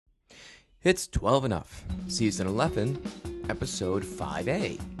It's 12 Enough, Season 11, Episode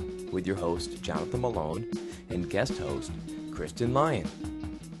 5A, with your host, Jonathan Malone, and guest host, Kristen Lyon.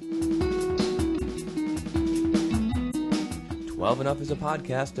 12 Enough is a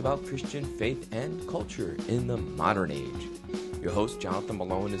podcast about Christian faith and culture in the modern age. Your host, Jonathan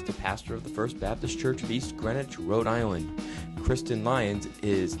Malone, is the pastor of the First Baptist Church of East Greenwich, Rhode Island. Kristen Lyons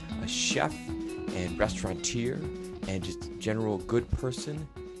is a chef and restaurateur and just a general good person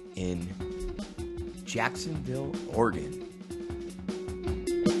in Jacksonville, Oregon.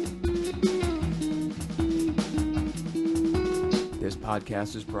 This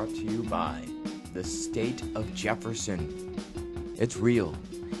podcast is brought to you by the state of Jefferson. It's real,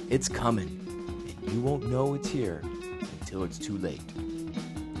 it's coming, and you won't know it's here until it's too late.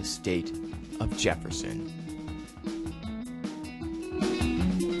 The state of Jefferson.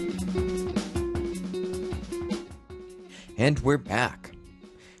 And we're back.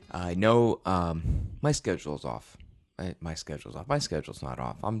 I know my schedule's off. My schedule's not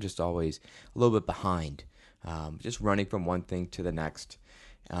off. I'm just always a little bit behind, just running from one thing to the next.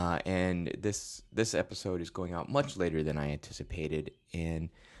 And this episode is going out much later than I anticipated, and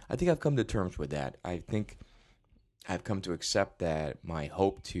I think I've come to terms with that. I think I've come to accept that my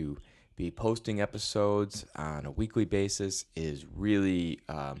hope to be posting episodes on a weekly basis is really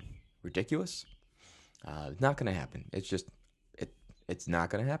ridiculous. It's not going to happen. It's not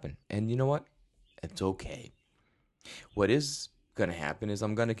going to happen. And you know what? It's okay. What is going to happen is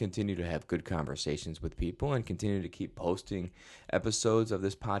I'm going to continue to have good conversations with people and continue to keep posting episodes of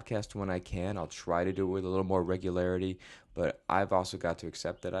this podcast when I can. I'll try to do it with a little more regularity, but I've also got to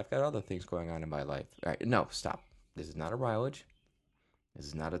accept that I've got other things going on in my life. All right, no, stop. This is not a Rylage. This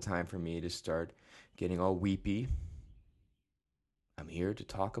is not a time for me to start getting all weepy. I'm here to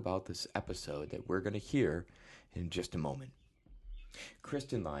talk about this episode that we're going to hear in just a moment.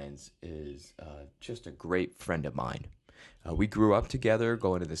 Kristen Lyons is just a great friend of mine. We grew up together,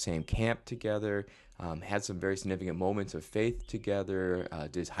 going to the same camp together, had some very significant moments of faith together,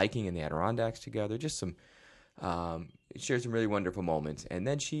 did hiking in the Adirondacks together, just shared some really wonderful moments. And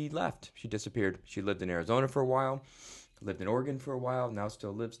then she left. She disappeared. She lived in Arizona for a while, lived in Oregon for a while, now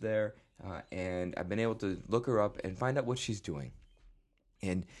still lives there. And I've been able to look her up and find out what she's doing.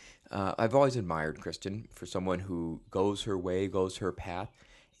 And I've always admired Kristen for someone who goes her way, goes her path,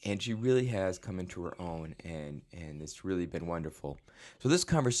 and she really has come into her own, and it's really been wonderful. So this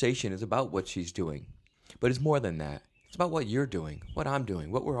conversation is about what she's doing, but it's more than that. It's about what you're doing, what I'm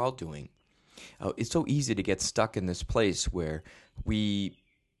doing, what we're all doing. It's so easy to get stuck in this place where we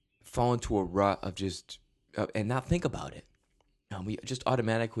fall into a rut of just and not think about it. We just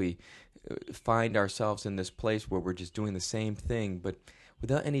automatically find ourselves in this place where we're just doing the same thing, but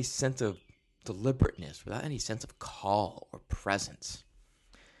without any sense of deliberateness, without any sense of call or presence.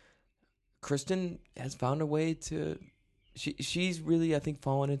 Kristen has found a way to, she's really, I think,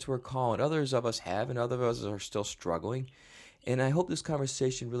 fallen into her call, and others of us have, and others of us are still struggling. And I hope this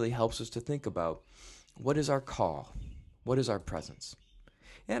conversation really helps us to think about what is our call, what is our presence.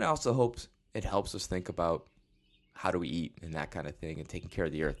 And I also hope it helps us think about how do we eat and that kind of thing, and taking care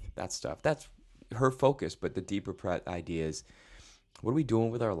of the earth, that stuff. That's her focus, but the deeper idea is, what are we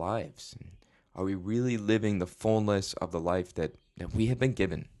doing with our lives? Are we really living the fullness of the life that we have been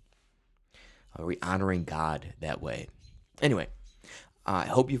given? Are we honoring God that way? Anyway, I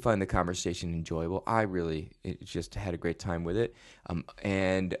hope you find the conversation enjoyable. I really just had a great time with it,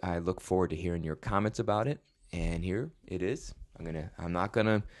 and I look forward to hearing your comments about it. And here it is. I'm not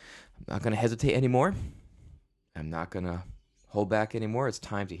gonna hesitate anymore. I'm not gonna hold back anymore. It's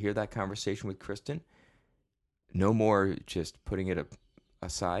time to hear that conversation with Kristen. No more just putting it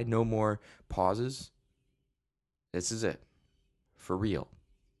aside. No more pauses. This is it. For real.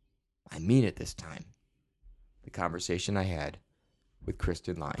 I mean it this time. The conversation I had with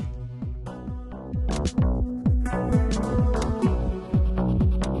Kristen Lyon.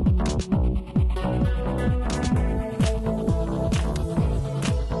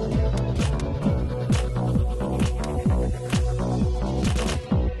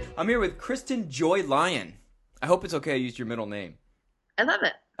 I'm here with Kristen Joy Lyon. I hope it's okay I used your middle name. I love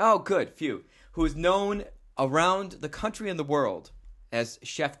it. Oh, good. Phew. Who is known around the country and the world as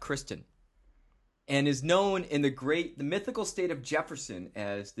Chef Kristen, and is known in the mythical state of Jefferson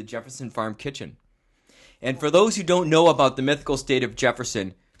as the Jefferson Farm Kitchen. And for those who don't know about the mythical state of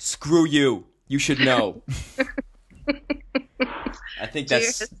Jefferson, screw you. You should know. I think that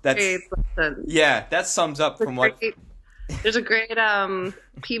sums up from what... There's a great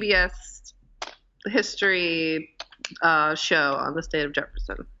PBS history show on the state of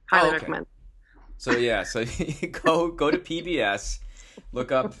Jefferson. Highly recommend. So you go to PBS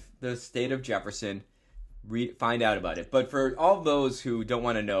Look up the state of Jefferson. Find out about it. But for all those who don't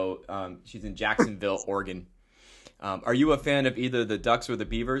want to know, she's in Jacksonville, Oregon. Are you a fan of either the Ducks or the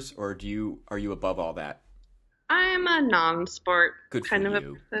Beavers, or are you above all that? I'm a non-sport Good for kind of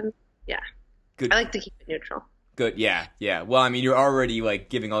you. a person. Yeah. Good. I like to keep it neutral. Good. Yeah. Yeah. Well, I mean, you're already like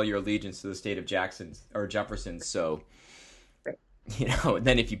giving all your allegiance to the state of Jefferson. So, Right.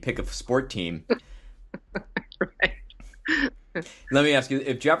 Then if you pick a sport team, Right. let me ask you: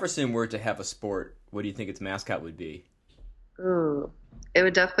 if Jefferson were to have a sport, what do you think its mascot would be? Ooh. It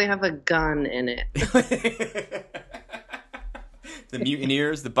would definitely have a gun in it. The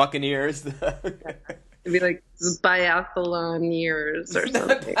Mutineers, the Buccaneers. It'd be like biathlon years or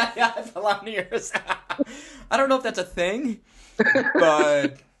something. Biathloniers. I don't know if that's a thing,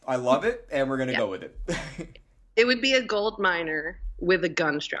 but I love it, and we're gonna go with it. It would be a gold miner with a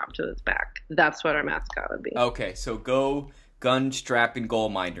gun strapped to his back. That's what our mascot would be. Okay, so go gun strapping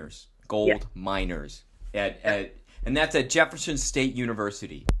gold miners. Miners and that's at Jefferson State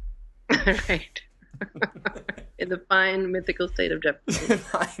University. Right. In the fine mythical state of Jefferson.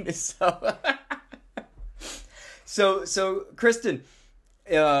 So Kristen,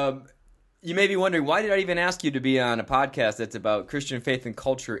 you may be wondering, why did I even ask you to be on a podcast that's about Christian faith and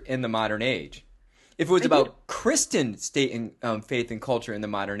culture in the modern age? If it was about Kristen stating faith and culture in the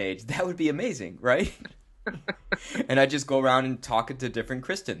modern age, that would be amazing, right? And I just go around and talk to different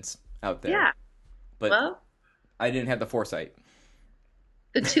Kristens out there. Yeah. But I didn't have the foresight.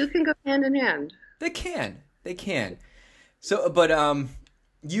 The two can go hand in hand. They can. So, but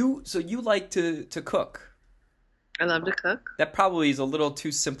you like to cook. I love to cook. That probably is a little too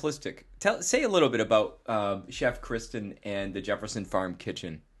simplistic. Say a little bit about Chef Kristen and the Jefferson Farm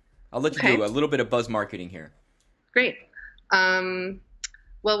Kitchen. I'll let you do a little bit of buzz marketing here. Great.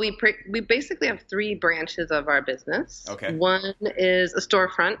 Well, we basically have three branches of our business. Okay. One is a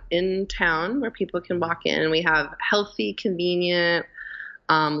storefront in town where people can walk in. We have healthy, convenient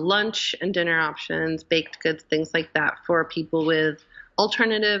lunch and dinner options, baked goods, things like that for people with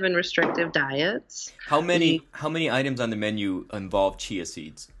alternative and restrictive diets. How many items on the menu involve chia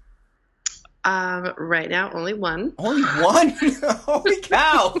seeds? Right now, only one. Only one? Holy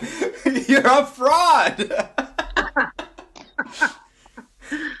cow! You're a fraud!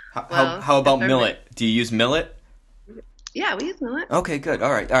 How about millet? Do you use millet? Yeah, we use millet. Okay, good.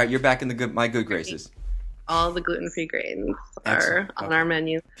 All right. You're back in my good graces. All the gluten-free grains are on our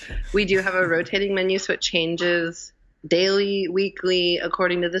menu. We do have a rotating menu, so it changes daily, weekly,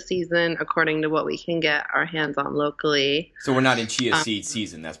 according to the season, according to what we can get our hands on locally. So we're not in chia seed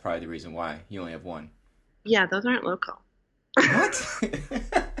season. That's probably the reason why you only have one. Yeah, those aren't local. What?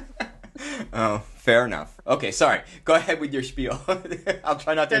 Oh, fair enough. Okay, sorry. Go ahead with your spiel. I'll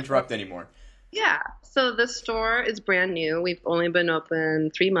try not to interrupt anymore. Yeah. So the store is brand new. We've only been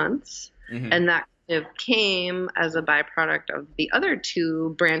open 3 months. Mm-hmm. And that kind of came as a byproduct of the other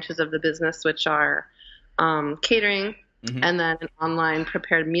two branches of the business, which are catering and then an online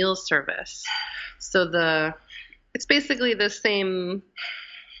prepared meals service. So it's basically the same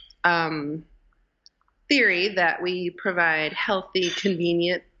theory that we provide healthy,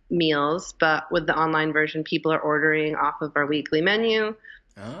 convenient meals, but with the online version, people are ordering off of our weekly menu.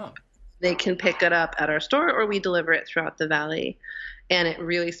 Oh. They can pick it up at our store or we deliver it throughout the valley. And it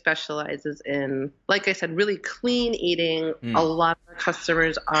really specializes in, like I said, really clean eating. A lot of our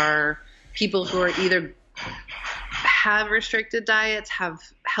customers are people who are either have restricted diets, have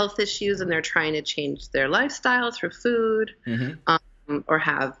health issues, and they're trying to change their lifestyle through food, or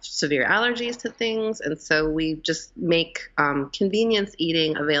have severe allergies to things. And so we just make convenience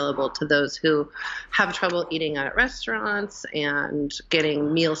eating available to those who have trouble eating at restaurants and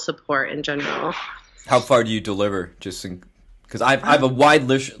getting meal support in general. How far do you deliver? Because I have a wide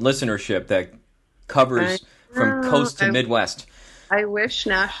listenership that covers from coast to Midwest. I wish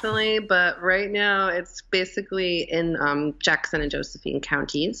nationally, but right now it's basically in Jackson and Josephine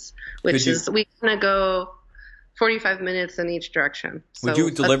counties, which we kind of go 45 minutes in each direction. So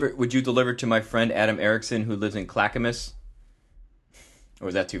Would you deliver to my friend Adam Erickson, who lives in Clackamas? Or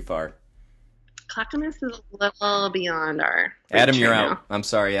is that too far? Clackamas is a little beyond our. Adam, you're out. I'm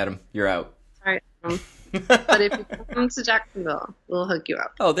sorry, Adam. You're out. Sorry, Adam. But if you come to Jacksonville, we'll hook you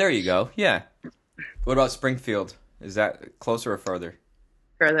up. Oh, there you go. Yeah. What about Springfield? Is that closer or further?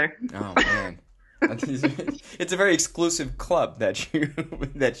 Further. Oh man, it's a very exclusive club that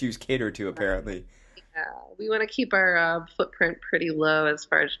you cater to, apparently. Yeah, we want to keep our footprint pretty low as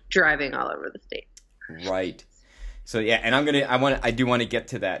far as driving all over the state. Right. So yeah, and I do want to get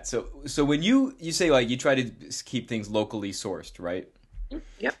to that. So when you say like you try to keep things locally sourced, right?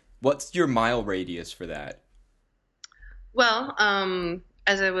 Yep. What's your mile radius for that? Well,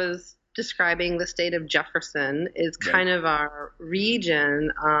 as I was describing, the state of Jefferson is Right. kind of our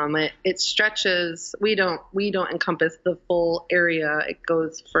region. It stretches. We don't encompass the full area. It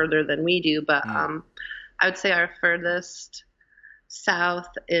goes further than we do, but Mm. I would say our furthest south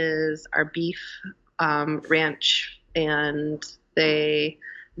is our beef ranch, and they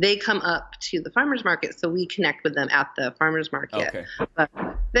come up to the farmers market, so we connect with them at the farmers market. Okay. But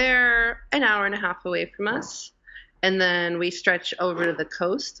they're an hour and a half away from us. And then we stretch over to the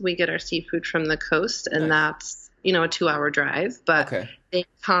coast. We get our seafood from the coast, and Nice. that's, a 2 hour drive. But Okay. they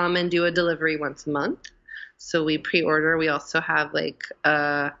come and do a delivery once a month. So we pre-order. We also have like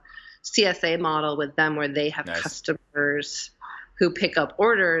a CSA model with them where they have Nice. customers who pick up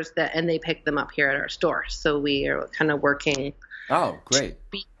orders and they pick them up here at our store. So we are kind of working Oh, great.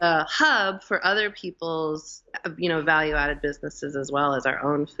 be a hub for other people's, value-added businesses as well as our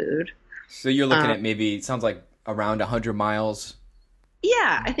own food. So you're looking Um, at maybe, it sounds like around 100 miles.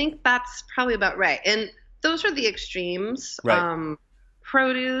 Yeah, I think that's probably about right. And those are the extremes. Right.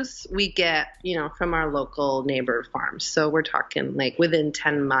 Produce we get, from our local neighbor farms. So we're talking like within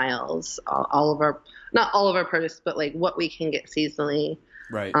 10 miles, all of our, not all of our produce, but like what we can get seasonally,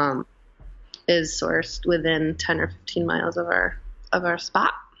 Right. is sourced within 10 or 15 miles of our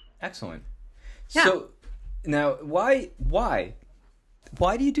spot. Excellent. Yeah. So now, why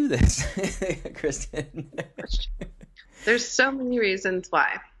do you do this, Kristen? There's so many reasons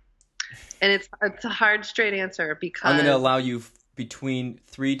why. And it's a hard, straight answer because I'm going to allow you between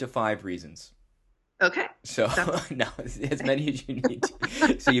 3 to 5 reasons. okay. So no, as many as you need.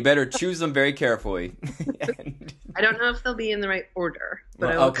 So you better choose them very carefully. I don't know if they'll be in the right order, but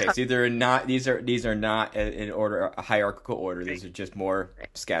I Well, will okay, so these are not in order, a hierarchical order. These are just more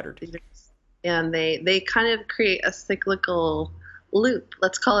scattered. and they kind of create a cyclical loop.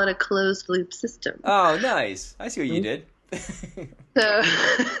 Let's call it a closed loop system. Oh, nice. I see what you did. So,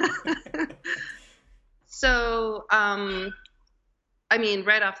 so I mean,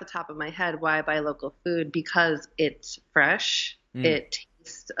 right off the top of my head, why buy local food? Because it's fresh. It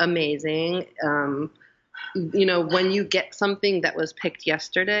tastes amazing. When you get something that was picked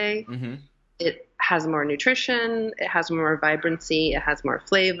yesterday, Mm-hmm. it has more nutrition, it has more vibrancy, it has more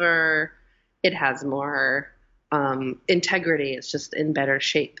flavor, it has more integrity. It's just in better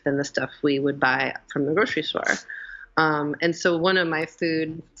shape than the stuff we would buy from the grocery store. And so one of my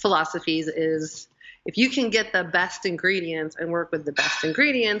food philosophies is if you can get the best ingredients and work with the best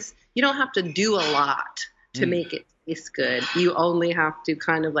ingredients, you don't have to do a lot to make it taste good. You only have to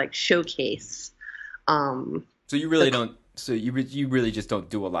kind of like showcase. So you really don't. So you really just don't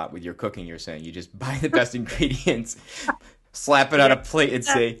do a lot with your cooking. You're saying you just buy the best ingredients, slap it on a plate, and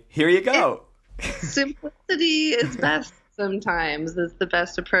say, "Here you go." Simplicity is best sometimes. Is the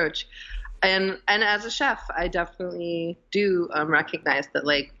best approach. And as a chef, I definitely do recognize that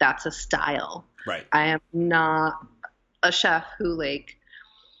like that's a style. Right. I am not a chef who like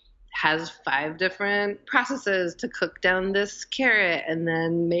has 5 different processes to cook down this carrot and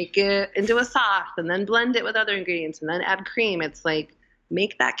then make it into a sauce and then blend it with other ingredients and then add cream. It's like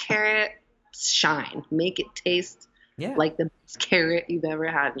make that carrot shine, make it taste Yeah. like the best carrot you've ever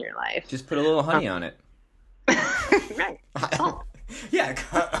had in your life. Just put a little honey on it. Right. Salt. Yeah,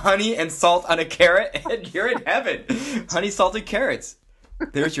 honey and salt on a carrot, and you're in heaven. Honey salted carrots.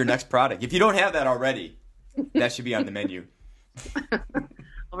 There's your next product. If you don't have that already, that should be on the menu.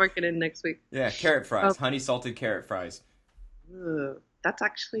 I'll work it in next week. Yeah, carrot fries. Honey salted carrot fries. Ooh, that's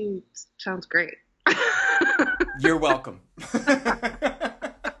actually sounds great. You're welcome.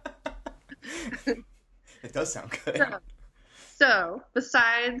 It does sound good. So,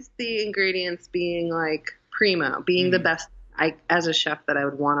 besides the ingredients being like primo, being the best as a chef that I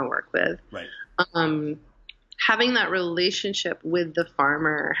would want to work with, Right. having that relationship with the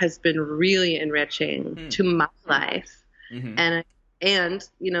farmer has been really enriching to my life. Mm-hmm. And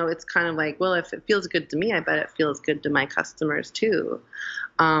it's kind of like, well, if it feels good to me, I bet it feels good to my customers too.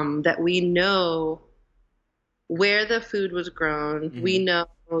 That we know where the food was grown. Mm-hmm. We know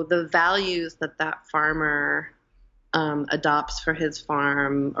the values that farmer adopts for his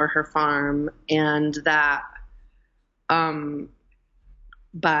farm or her farm, and that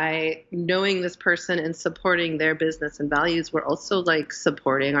by knowing this person and supporting their business and values, we're also like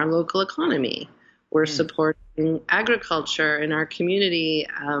supporting our local economy. We're supporting agriculture in our community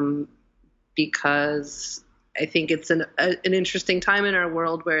because I think it's an interesting time in our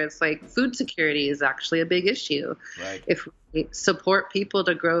world where it's like food security is actually a big issue. Right. If we support people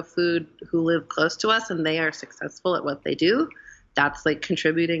to grow food who live close to us and they are successful at what they do, that's like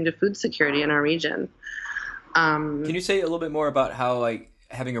contributing to food security in our region. Can you say a little bit more about how like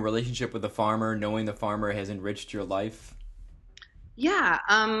having a relationship with the farmer, knowing the farmer has enriched your life? Yeah.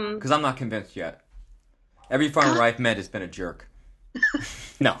 Because I'm not convinced yet. Every farmer I've met has been a jerk.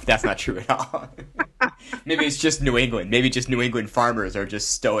 No, that's not true at all. Maybe it's just New England. Maybe just New England farmers are just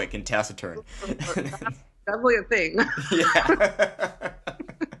stoic and taciturn. That's definitely a thing. Yeah.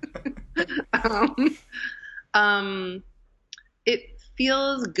 um, um, it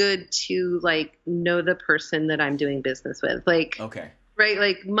feels good to like know the person that I'm doing business with. Like, Okay. right,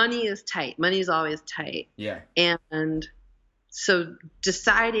 like money is tight. Money is always tight. Yeah. And so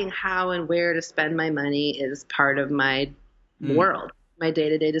deciding how and where to spend my money is part of my world, my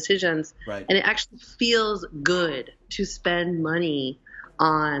day-to-day decisions. Right. And it actually feels good to spend money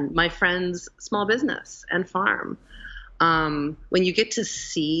on my friend's small business and farm. When you get to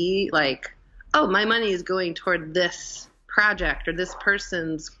see like, oh, my money is going toward this project or this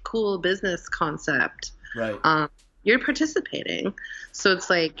person's cool business concept. Right. You're participating. So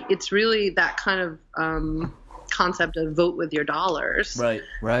it's like, it's really that kind of concept of vote with your dollars. Right.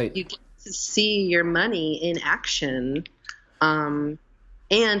 Right. You get to see your money in action. And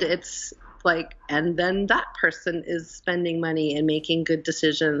it's like, and then that person is spending money and making good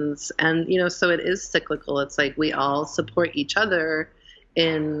decisions. And, you know, so it is cyclical. It's like we all support each other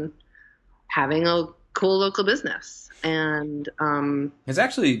in having a cool local business. And it's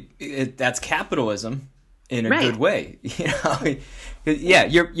actually, that's capitalism in a right. good way. You know, yeah,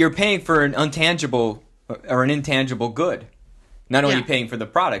 you're paying for an intangible good. Not only paying for the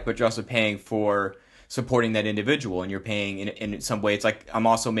product, but you're also paying for supporting that individual, and you're paying in some way. It's like I'm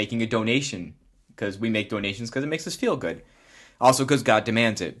also making a donation because we make donations because it makes us feel good. Also because God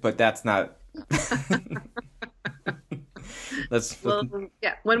demands it, but that's not. Well,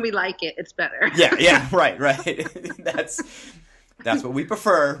 yeah, when we like it, it's better. Yeah, right. That's what we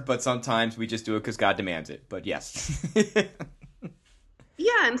prefer, but sometimes we just do it because God demands it. But yes.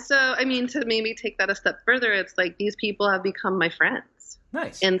 Yeah, and so, I mean, to maybe take that a step further, it's like these people have become my friends.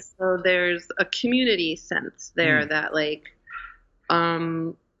 Nice. And so there's a community sense there that like,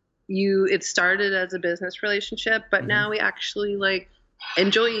 it started as a business relationship, but now we actually like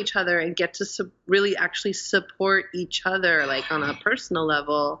enjoy each other and get to really actually support each other like on a personal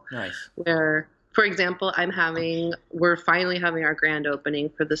level. Nice. Where, for example, we're finally having our grand opening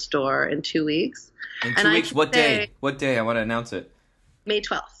for the store in 2 weeks. In 2 weeks? What day? What day? I want to announce it. May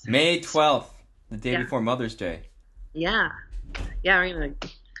 12th. May 12th, the day before Mother's Day. Yeah. Yeah, we're going to...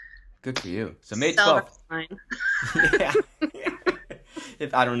 Good for you. So May 12th. Yeah.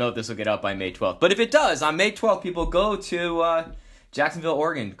 If I don't know if this will get out by May 12th. But if it does, on May 12th, people go to Jacksonville,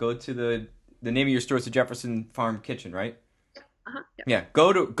 Oregon. Go to the name of your store is the Jefferson Farm Kitchen, right? Uh-huh. Yeah.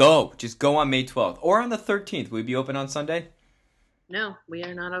 Go. Just go on May 12th. Or on the 13th. Will you be open on Sunday? No, we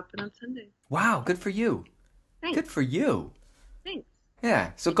are not open on Sunday. Wow, good for you. Thanks. Good for you. Thanks.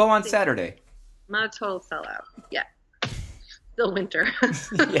 Yeah, so go on Saturday. I'm not a total sellout. Yeah. Still winter.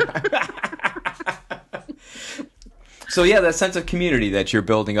 Yeah. So yeah, that sense of community that you're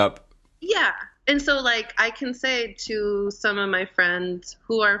building up. Yeah. And so like I can say to some of my friends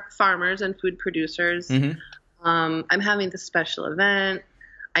who are farmers and food producers, I'm having this special event.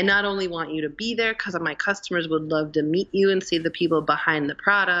 I not only want you to be there because my customers would love to meet you and see the people behind the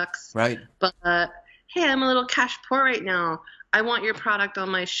products. Right. But hey, I'm a little cash poor right now. I want your product on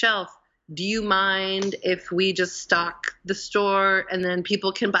my shelf. Do you mind if we just stock the store and then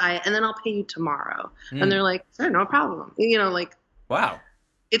people can buy it and then I'll pay you tomorrow? And they're like, sure, no problem. You know, like, wow,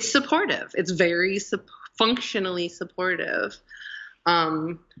 it's supportive. It's very functionally supportive.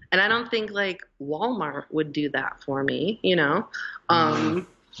 And I don't think like Walmart would do that for me, you know?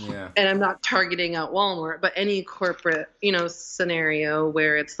 Yeah. And I'm not targeting out Walmart, but any corporate, you know, scenario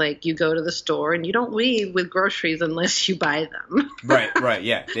where it's like you go to the store and you don't leave with groceries unless you buy them. Right.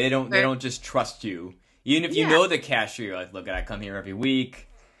 Yeah. They don't just trust you. Even if you know the cashier, you're like, look, I come here every week.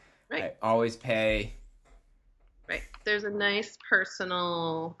 Right. I always pay. Right. There's a nice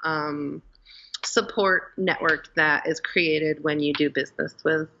personal support network that is created when you do business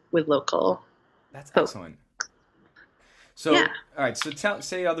with local. That's excellent. So, all right. So,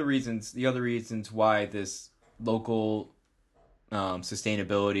 say the other reasons why this local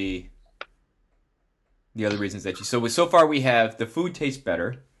sustainability. The other reasons that so far we have the food tastes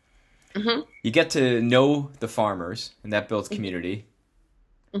better. Mm-hmm. You get to know the farmers, and that builds community.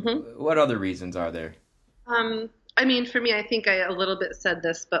 Mm-hmm. What other reasons are there? I mean, for me, I think I a little bit said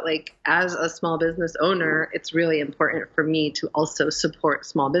this, but like as a small business owner, it's really important for me to also support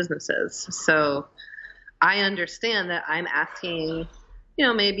small businesses. So I understand that I'm asking, you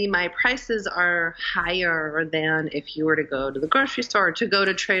know, maybe my prices are higher than if you were to go to the grocery store, or to go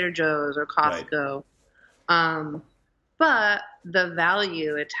to Trader Joe's or Costco. Right. But the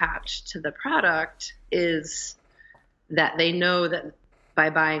value attached to the product is that they know that by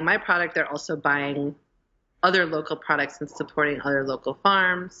buying my product, they're also buying other local products and supporting other local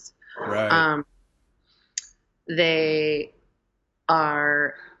farms. Right. They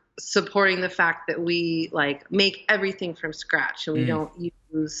are supporting the fact that we like make everything from scratch and we don't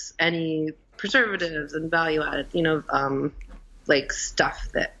use any preservatives and value added, like stuff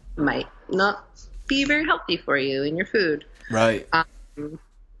that might not be very healthy for you in your food. Right.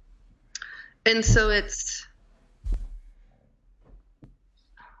 And so it's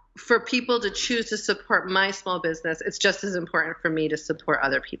for people to choose to support my small business. It's just as important for me to support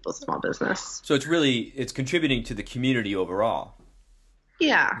other people's small business. So it's contributing to the community overall.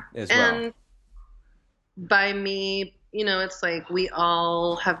 Yeah. As well. And by me, it's like we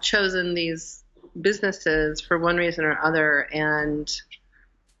all have chosen these businesses for one reason or other, and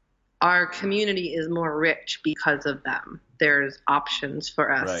our community is more rich because of them. There's options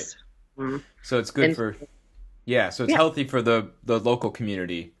for us. Right. So it's good it's healthy for the local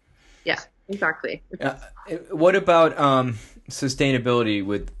community. Yeah, exactly. What about sustainability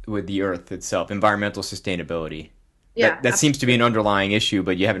with the earth itself, environmental sustainability? Yeah, that seems to be an underlying issue,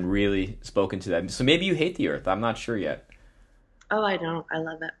 but you haven't really spoken to that. So maybe you hate the earth. I'm not sure yet. Oh, I don't. I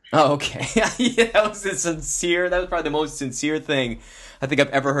love it. Oh, okay. Yeah, that was probably the most sincere thing I think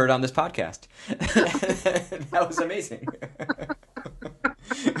I've ever heard on this podcast. That was amazing.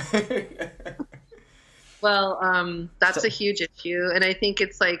 Well, that's a huge issue, and I think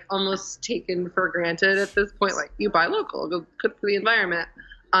it's like almost taken for granted at this point. Like, you buy local, go good for the environment.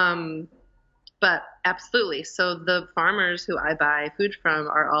 But absolutely. So the farmers who I buy food from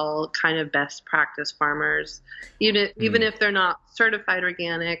are all kind of best practice farmers. Even if they're not certified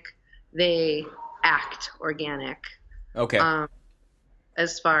organic, they act organic. Okay.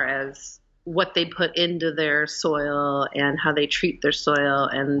 As far as what they put into their soil and how they treat their soil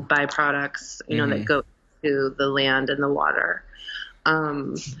and byproducts, that go to the land and the water.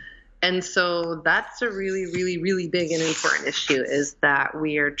 And so that's a really, really, really big and important issue, is that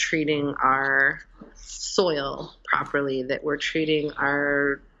we are treating our soil properly, that we're treating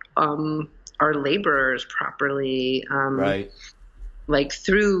our laborers properly. Right. Like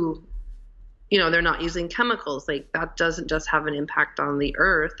through, they're not using chemicals. Like that doesn't just have an impact on the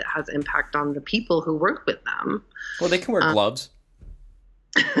earth. It has impact on the people who work with them. Well, they can wear gloves.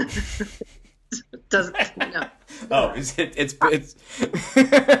 Doesn't no. Oh, it's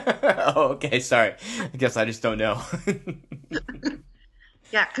oh, okay, sorry. I guess I just don't know.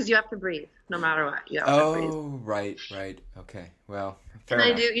 Yeah, because you have to breathe no matter what. You have to breathe. Oh, right. Okay. Well, fair and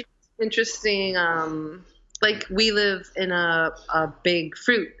enough. I do. It's interesting. Like we live in a big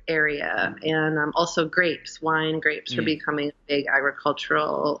fruit area, and also grapes, grapes are becoming a big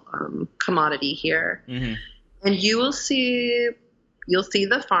agricultural commodity here. Mm-hmm. And you'll see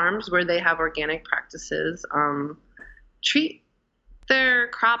the farms where they have organic practices treat their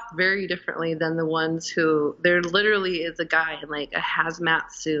crop very differently than the ones who there literally is a guy in like a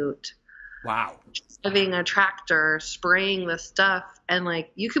hazmat suit. Wow. Driving a tractor, spraying the stuff, and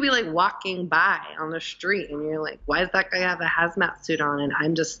like you could be like walking by on the street and you're like, why does that guy have a hazmat suit on and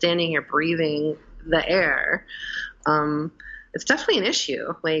I'm just standing here breathing the air? It's definitely an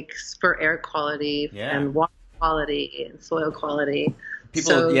issue, like for air quality and water quality and soil quality.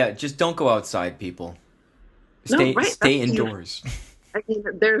 People, just don't go outside, people. Stay indoors. I mean,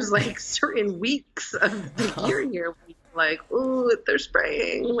 there's like certain weeks of the year here where like, ooh, they're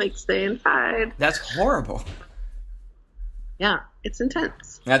spraying, like stay inside. That's horrible. Yeah, it's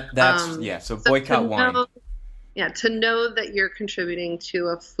intense. So boycott wine. To know that you're contributing to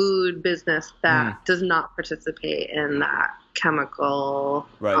a food business that does not participate in that chemical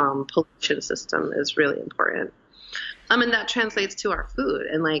pollution system is really important. And that translates to our food.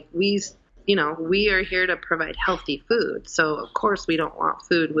 And like we are here to provide healthy food. So of course we don't want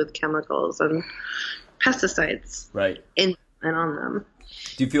food with chemicals and pesticides in and on them.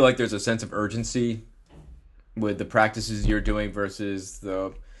 Do you feel like there's a sense of urgency with the practices you're doing versus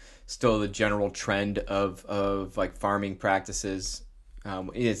the general trend of like farming practices,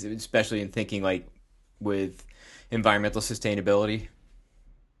 especially in thinking like with environmental sustainability?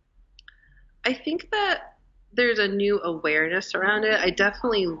 I think that there's a new awareness around it. I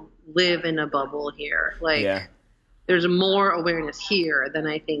definitely live in a bubble here. There's more awareness here than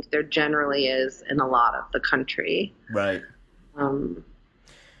I think there generally is in a lot of the country. Right. But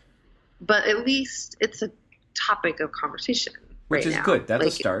at least it's a topic of conversation Which is now. Good. That's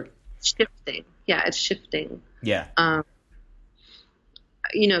a start. It's shifting. Yeah, it's shifting. Yeah.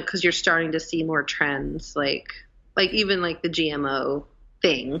 Because you're starting to see more trends, like even like the GMO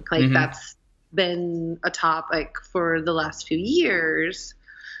thing. Like that's been a topic for the last few years.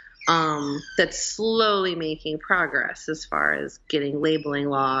 that's slowly making progress as far as getting labeling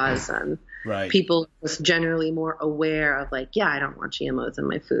laws and Right. people just generally more aware of like, yeah, I don't want GMOs in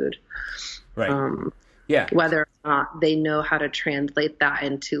my food. Right. Yeah. Whether or not they know how to translate that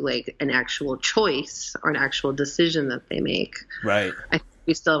into like an actual choice or an actual decision that they make. Right. I think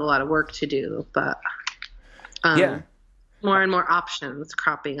we still have a lot of work to do, but Yeah. more and more options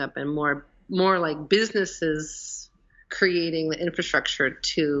cropping up and more like businesses creating the infrastructure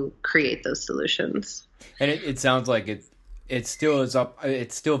to create those solutions. And it sounds like it still is up.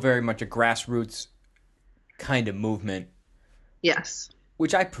 It's still very much a grassroots kind of movement. Yes.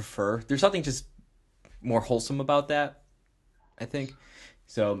 Which I prefer. There's something just more wholesome about that, I think.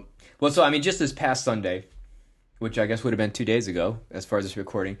 So I mean, just this past Sunday, which I guess would have been 2 days ago, as far as this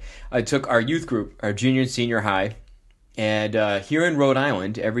recording, I took our youth group, our junior and senior high, and here in Rhode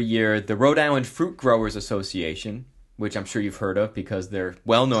Island, every year, the Rhode Island Fruit Growers Association, which I'm sure you've heard of because they're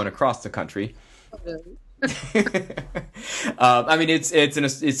well known across the country. I mean, it's an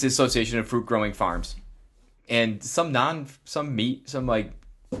association of fruit growing farms, and some meat, some like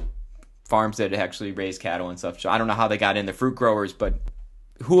farms that actually raise cattle and stuff. So I don't know how they got in the fruit growers, but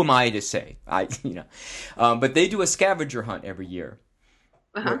who am I to say? But they do a scavenger hunt every year.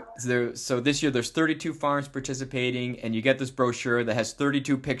 Uh-huh. So this year there's 32 farms participating, and you get this brochure that has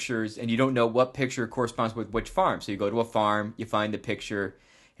 32 pictures, and you don't know what picture corresponds with which farm. So you go to a farm, you find the picture,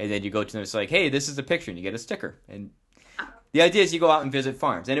 and then you go to them. It's like, hey, this is a picture, and you get a sticker. And the idea is you go out and visit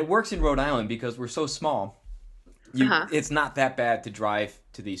farms, and it works in Rhode Island because we're so small. It's not that bad to drive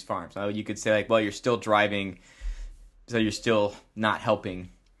to these farms. You could say like, well, you're still driving, so you're still not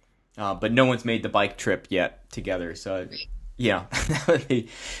helping, but no one's made the bike trip yet together. So. Yeah,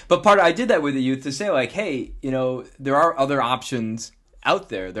 but I did that with the youth to say like, hey, there are other options out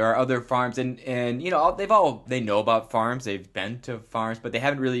there. There are other farms, and they know about farms. They've been to farms, but they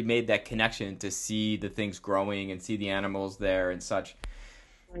haven't really made that connection to see the things growing and see the animals there and such.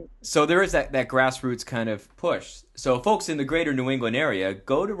 So there is that grassroots kind of push. So folks in the greater New England area,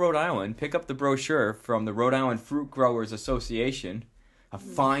 go to Rhode Island, pick up the brochure from the Rhode Island Fruit Growers Association, a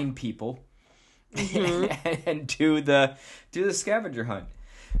fine people. Mm-hmm. And do the scavenger hunt.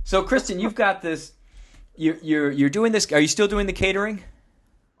 So, Kristen, you've got this. You're doing this. Are you still doing the catering?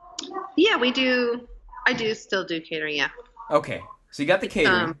 Yeah, we do. I do still do catering. Yeah. Okay, so you got the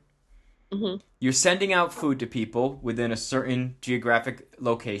catering. Mm-hmm. You're sending out food to people within a certain geographic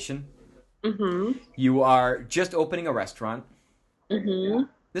location. Mm-hmm. You are just opening a restaurant. Mm-hmm.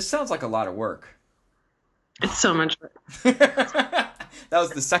 This sounds like a lot of work. It's so much work. That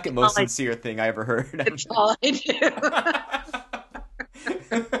was the second most sincere thing I ever heard. It's all I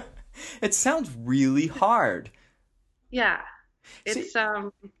do. It sounds really hard. Yeah. It's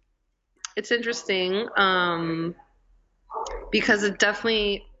interesting because it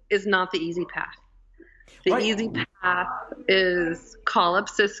definitely is not the easy path. The easy path is call up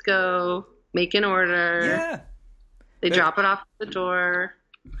Cisco, make an order. Yeah. They drop it off at the door.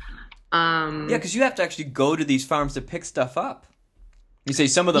 Yeah, because you have to actually go to these farms to pick stuff up. You say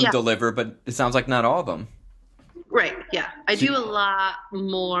some of them deliver, but it sounds like not all of them. Right, yeah. I do a lot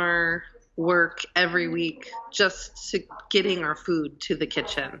more work every week just to getting our food to the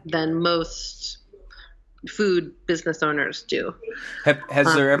kitchen than most food business owners do.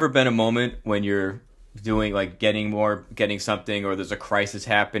 Has there ever been a moment when you're doing like getting something, or there's a crisis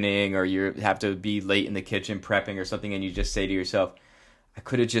happening, or you have to be late in the kitchen prepping or something, and you just say to yourself, I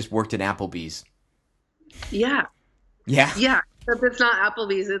could have just worked at Applebee's? Yeah. Yeah? Yeah. If it's not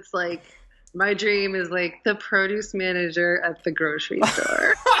Applebee's, it's like my dream is like the produce manager at the grocery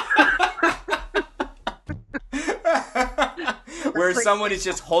store. Where someone is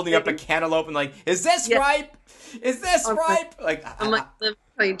just holding up a cantaloupe and like, is this ripe? Is this ripe? Like, I'm like, let me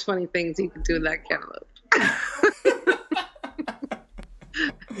tell you 20 things you can do with that cantaloupe.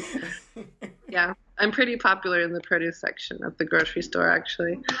 Yeah, I'm pretty popular in the produce section at the grocery store,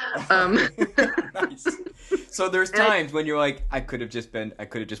 actually. Nice. So there's times when you're like, I could have just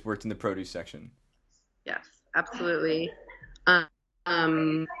worked in the produce section. Yes, absolutely. I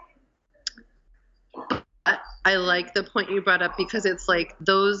like the point you brought up because it's like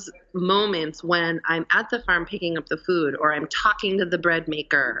those moments when I'm at the farm picking up the food, or I'm talking to the bread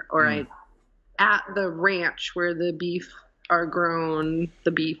maker, or I'm at the ranch where the beef are grown,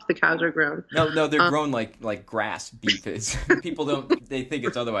 the cows are grown. No, they're grown like grass. Beef is. People they think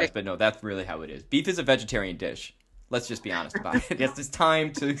it's otherwise, but no, that's really how it is. Beef is a vegetarian dish. Let's just be honest about it. It's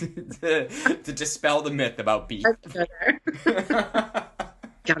time to dispel the myth about beef.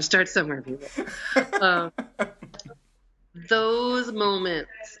 Got to start somewhere, people. Those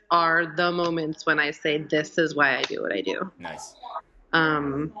moments are the moments when I say, this is why I do what I do. Nice.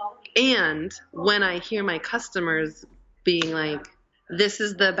 Um, and when I hear my customers being like, this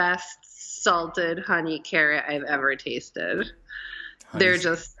is the best salted honey carrot I've ever tasted, they're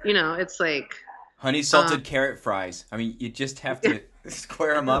just, it's like, honey salted carrot fries. I mean, you just have to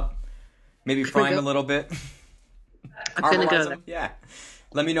square them up, maybe fry them a little bit, caramelize them. Yeah.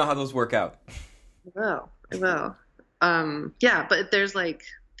 Let me know how those work out. I will. Yeah, but there's like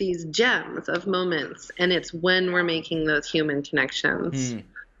these gems of moments, and it's when we're making those human connections.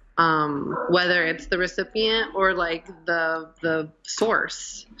 Whether it's the recipient or like the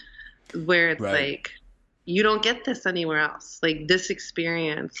source, where it's like, you don't get this anywhere else. Like, this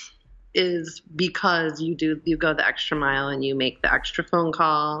experience is because you go the extra mile and you make the extra phone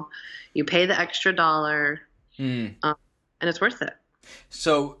call, you pay the extra $1, and it's worth it.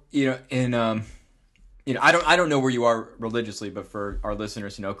 So, I don't know where you are religiously, but for our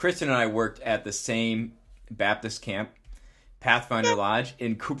listeners to know, Kristen and I worked at the same Baptist camp, Pathfinder Lodge,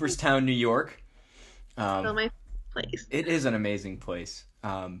 in Cooperstown, New York. Still my place. It is an amazing place.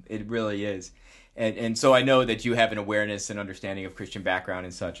 It really is. And so I know that you have an awareness and understanding of Christian background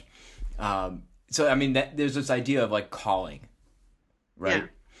and such. So, I mean, there's this idea of, like, calling, right?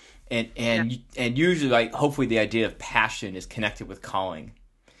 Yeah. And usually, like, hopefully the idea of passion is connected with calling.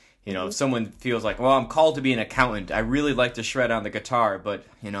 If someone feels like, well, I'm called to be an accountant. I really like to shred on the guitar, but,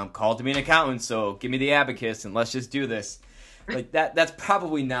 I'm called to be an accountant, so give me the abacus and let's just do this. Like, that's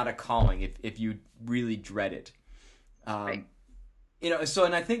probably not a calling if you really dread it. Right. So,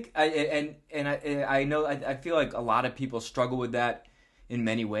 and I think, I feel like a lot of people struggle with that in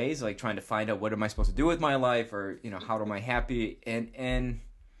many ways, like trying to find out what am I supposed to do with my life, or, how am I happy? And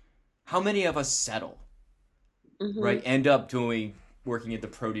how many of us settle, right? End up working at the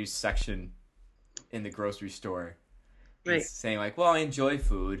produce section in the grocery store, right? Saying like, well, I enjoy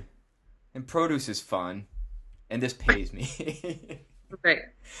food and produce is fun and this pays me. Right.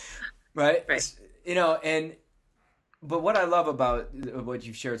 But what I love about what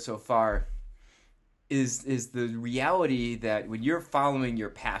you've shared so far is the reality that when you're following your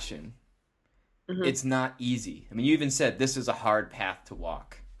passion, it's not easy. I mean, you even said this is a hard path to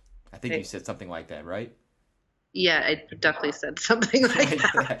walk. I think you said something like that, right? Yeah, I definitely said something like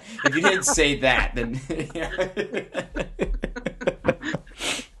that. If you didn't say that, then...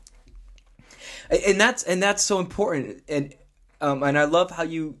 And that's so important. And I love how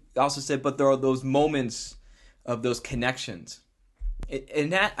you also said, but there are those moments of those connections.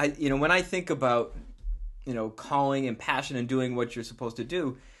 And that, when I think about, calling and passion and doing what you're supposed to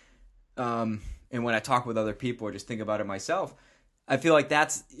do, and when I talk with other people or just think about it myself, I feel like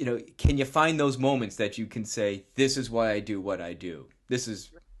that's, can you find those moments that you can say, this is why I do what I do?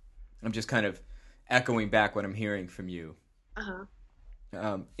 I'm just kind of echoing back what I'm hearing from you.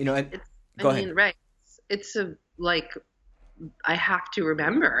 Go ahead. Right. It's I have to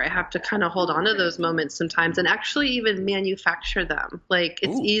remember. I have to kind of hold on to those moments sometimes and actually even manufacture them. Like,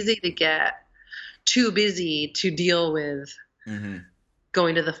 it's easy to get too busy to deal with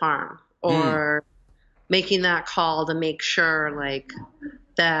going to the farm or making that call to make sure, like,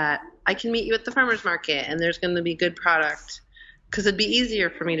 that I can meet you at the farmer's market and there's going to be good product. Because it'd be easier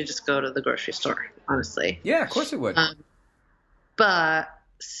for me to just go to the grocery store, honestly. Yeah, of course it would. But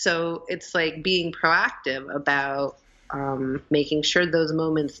so it's like being proactive about making sure those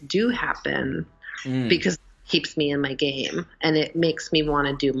moments do happen because it keeps me in my game and it makes me want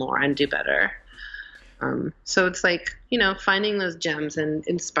to do more and do better. So it's like, finding those gems and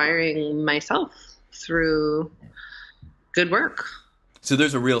inspiring myself through good work. So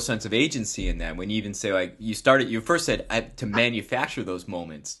there's a real sense of agency in that when you even say, like, you first said to manufacture those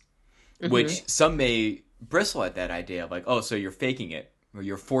moments, which some may bristle at that idea of like, oh, so you're faking it or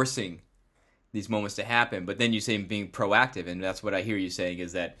you're forcing these moments to happen. But then you say being proactive, and that's what I hear you saying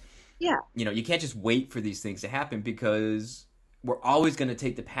is that, you can't just wait for these things to happen because we're always going to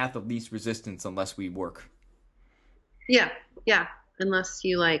take the path of least resistance unless we work. Yeah. Unless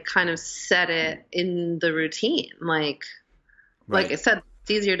you like kind of set it in the routine. Like I said,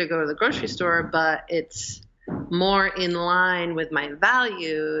 it's easier to go to the grocery store, but it's more in line with my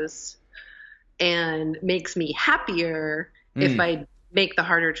values and makes me happier if I make the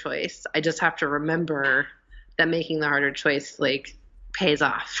harder choice. I just have to remember that making the harder choice like pays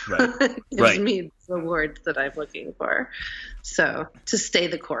off. Gives me the rewards that I'm looking for. So to stay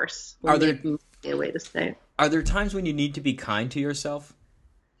the course will be a way to stay. Are there times when you need to be kind to yourself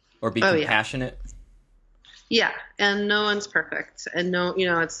or be compassionate? Yeah, and no one's perfect. And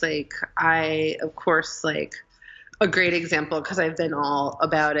it's like of course, like a great example because I've been all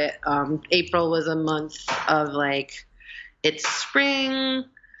about it. April was a month of like, it's spring.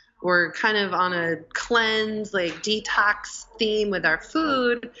 we're kind of on a cleanse, like detox theme with our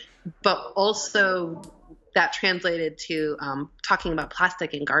food, but also that translated to talking about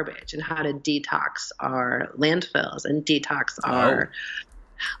plastic and garbage and how to detox our landfills and detox Oh. our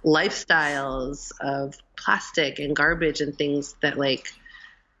lifestyles of plastic and garbage and things that like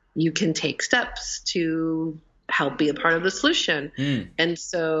you can take steps to help be a part of the solution. And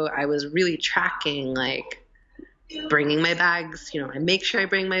so I was really tracking like bringing my bags, I make sure I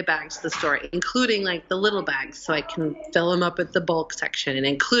bring my bags to the store, including like the little bags so I can fill them up at the bulk section, and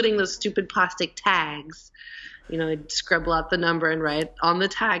including those stupid plastic tags. I'd scribble out the number and write on the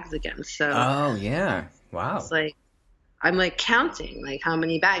tags again. So Oh, yeah. Wow. it's like I'm like counting like how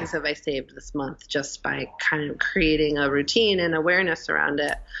many bags have I saved this month just by kind of creating a routine and awareness around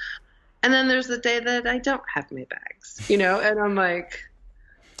it. And then there's the day that I don't have my bags, and I'm like,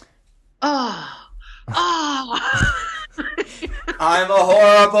 oh. I'm a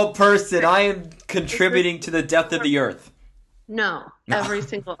horrible person. I am contributing to the death of the earth. No, every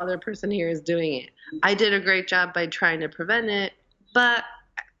single other person here is doing it. I did a great job by trying to prevent it, but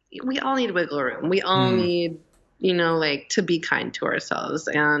we all need wiggle room. We all need, like to be kind to ourselves.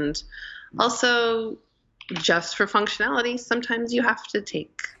 And also, just for functionality, sometimes you have to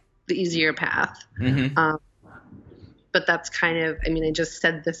take the easier path. But that's kind of, I just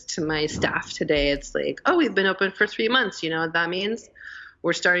said this to my staff today. It's like, oh, we've been open for 3 months. You know what that means?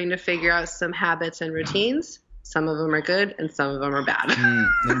 We're starting to figure out some habits and routines. Some of them are good and some of them are bad.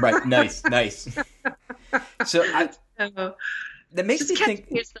 Right. Nice. So that makes me think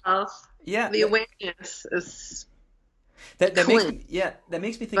yourself. Yeah. The awareness is that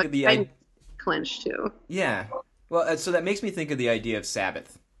makes me think of the idea. Clench too. Yeah. Well, so that makes me think of the idea of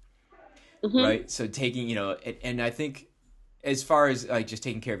Sabbath. Right. So taking, and I think as far as like just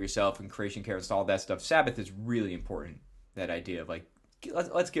taking care of yourself and creation care and all that stuff, Sabbath is really important. That idea of like,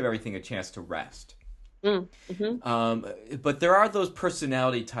 let's give everything a chance to rest. But there are those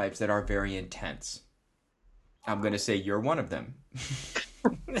personality types that are very intense. I'm going to say you're one of them.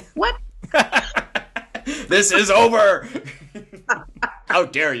 What? This is over. How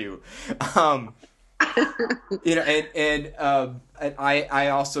dare you? I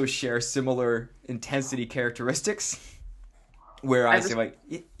also share similar intensity characteristics where I say like,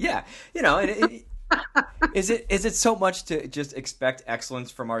 yeah, is it so much to just expect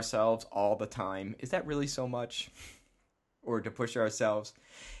excellence from ourselves all the time? Is that really so much? Or to push ourselves?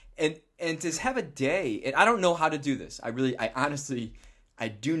 And to have a day, and I don't know how to do this. I honestly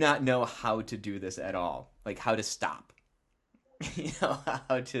do not know how to do this at all. Like how to stop.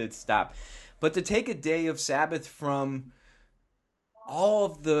 How to stop. But to take a day of Sabbath from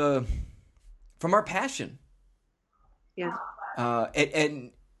from our passion. Yeah. So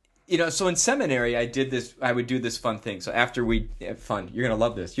in seminary, I would do this fun thing. So after you're going to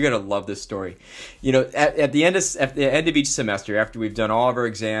love this. You're going to love this story. At the end of each semester, after we've done all of our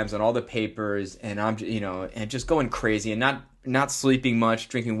exams and all the papers, and I'm, and just going crazy and not sleeping much,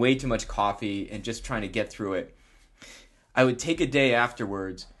 drinking way too much coffee and just trying to get through it, I would take a day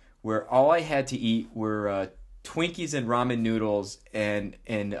afterwards where all I had to eat were Twinkies and ramen noodles and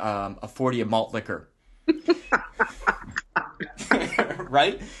a 40 of malt liquor.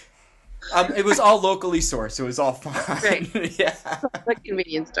 Right? It was all locally sourced. So it was all fine. Right. Yeah. The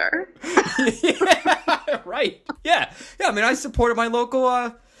convenience store. Yeah. Right. Yeah. Yeah. I supported my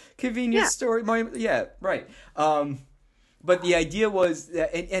local convenience store. Right. But the idea was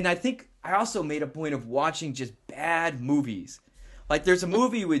that, and I think I also made a point of watching just bad movies. Like there's a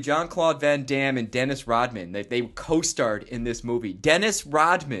movie with Jean-Claude Van Damme and Dennis Rodman. They co-starred in this movie. Dennis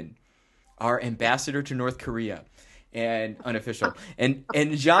Rodman, our ambassador to North Korea, and unofficial, and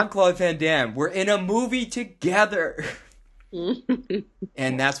Jean-Claude Van Damme were in a movie together.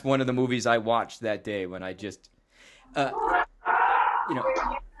 And that's one of the movies I watched that day when I just, now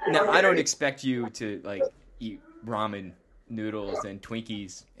I don't expect you to like eat ramen noodles and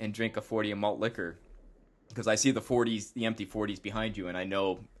Twinkies and drink a 40 of malt liquor. Because I see the empty 40s behind you, and I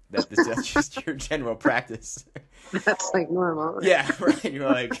know that that's just your general practice. That's like normal. Yeah, right.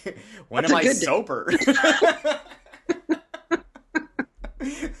 You're like, when am I sober?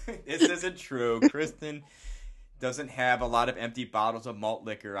 This isn't true. Kristen doesn't have a lot of empty bottles of malt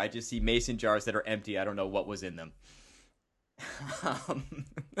liquor. I just see mason jars that are empty. I don't know what was in them.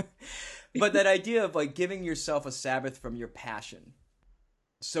 But that idea of like giving yourself a Sabbath from your passion,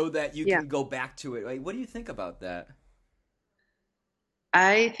 so that you can go back to it. Like, what do you think about that?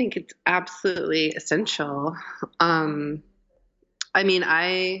 I think it's absolutely essential. I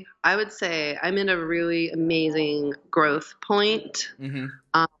would say I'm in a really amazing growth point.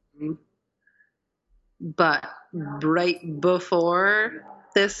 But right before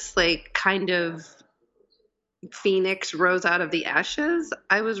this like kind of phoenix rose out of the ashes,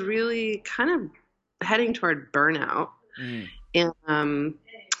 I was really kind of heading toward burnout. Mm. And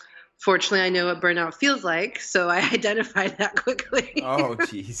fortunately, I know what burnout feels like, so I identified that quickly. Oh,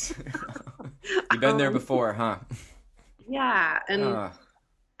 jeez. You've been there before, huh? Yeah,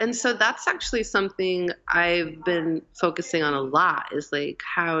 and so that's actually something I've been focusing on a lot, is like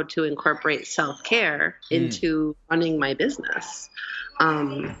how to incorporate self-care into running my business.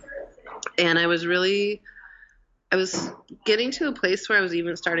 And I was getting to a place where I was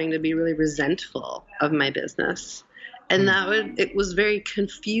even starting to be really resentful of my business. And it was very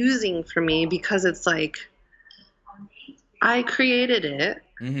confusing for me, because it's like, I created it.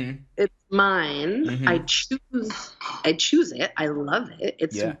 Mm-hmm. It's mine. Mm-hmm. I choose it. I love it.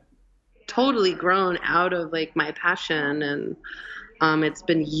 It's totally grown out of like my passion, and it's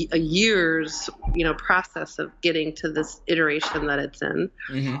been a year's, process of getting to this iteration that it's in.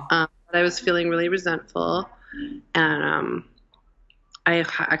 Mm-hmm. But I was feeling really resentful, and I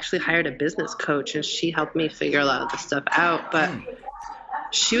actually hired a business coach, and she helped me figure a lot of this stuff out. But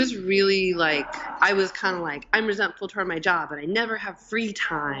she was really like, I was kind of like, I'm resentful toward my job, and I never have free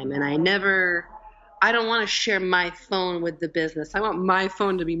time, and I don't want to share my phone with the business. I want my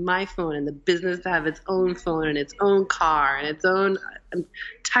phone to be my phone, and the business to have its own phone and its own car and its own. I'm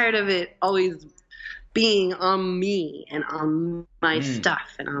tired of it always being on me and on my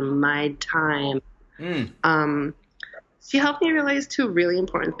stuff and on my time. She helped me realize two really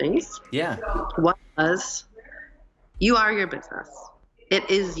important things. Yeah. One was, you are your business. It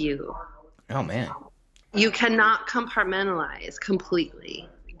is you. Oh, man. You cannot compartmentalize completely,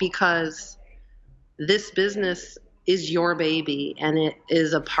 because this business is your baby, and it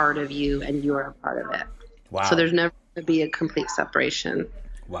is a part of you, and you're a part of it. Wow. So there's never going to be a complete separation.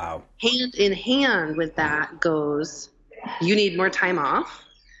 Wow. Hand in hand with that goes, you need more time off.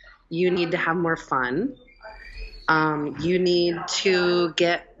 You need to have more fun. You need to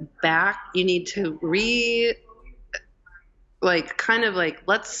get back. You need to let's kind of like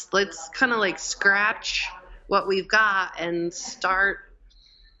scratch what we've got and start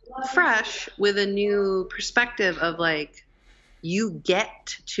fresh with a new perspective of like, you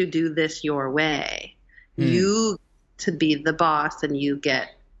get to do this your way. You to be the boss, and you get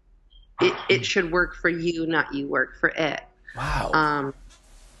it. It should work for you, not you work for it. Wow.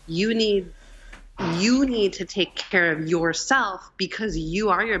 You need to take care of yourself, because you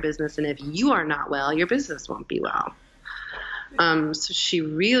are your business, and if you are not well, your business won't be well. So she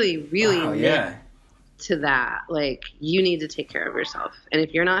really meant to that, like, you need to take care of yourself, and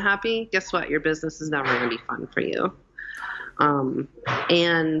if you're not happy, guess what? Your business is never going to be fun for you.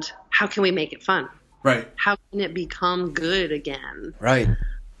 And how can we make it fun? Right. How can it become good again? Right.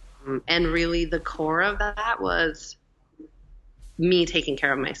 And really the core of that was me taking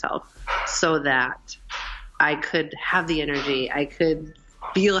care of myself, so that I could have the energy, I could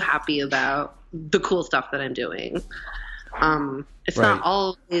feel happy about the cool stuff that I'm doing. It's not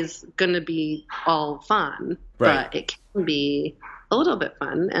always going to be all fun, but it can be a little bit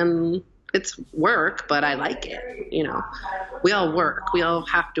fun, and it's work, but I like it. We all work. We all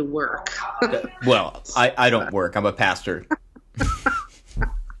have to work. Well, I don't work. I'm a pastor.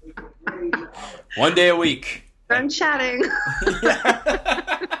 One day a week. I'm chatting.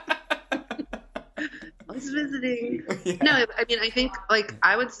 I was visiting. Yeah. No, I mean, I think, like,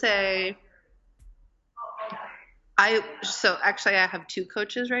 I would say, so actually I have two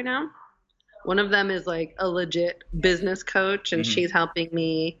coaches right now. One of them is like a legit business coach, and she's helping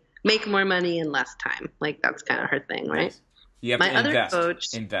me make more money in less time. Like, that's kind of her thing, right? You have my to other invest.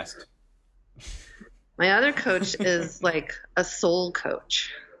 coach, invest. My other coach is like a soul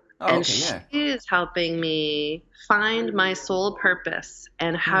coach. And she is helping me find my soul purpose,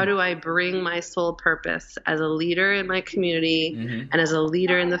 and how do I bring my soul purpose as a leader in my community and as a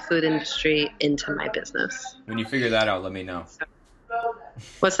leader in the food industry into my business. When you figure that out, let me know.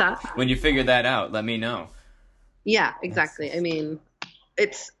 What's that? When you figure that out, let me know. Yeah, exactly. I mean,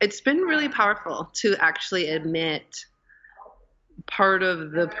 it's been really powerful to actually admit part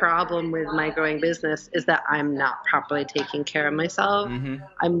of the problem with my growing business is that I'm not properly taking care of myself.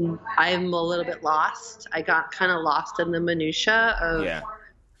 I'm a little bit lost. I got kind of lost in the minutia of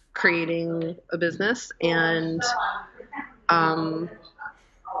creating a business, and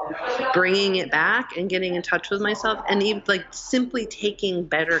bringing it back and getting in touch with myself, and even like simply taking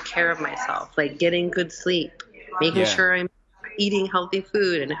better care of myself, like getting good sleep, making sure I'm eating healthy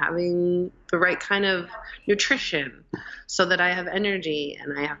food and having the right kind of nutrition so that I have energy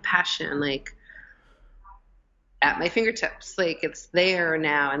and I have passion, like at my fingertips. Like, it's there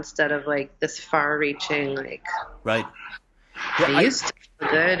now instead of like this far reaching, like, right. I used to feel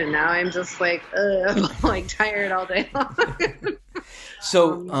good, and now I'm just like, I'm like tired all day long.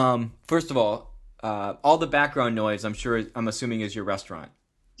 So, first of all the background noise, I'm assuming is your restaurant.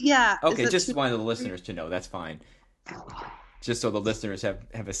 Yeah. Okay, just wanted the listeners to know. That's fine. Just so the listeners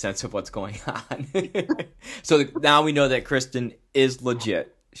have a sense of what's going on. So now we know that Kristen is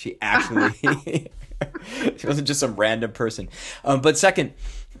legit. She actually, she wasn't just some random person. But second,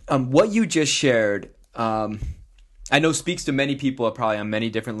 what you just shared, I know speaks to many people probably on many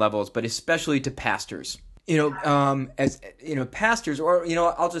different levels, but especially to pastors. As pastors, or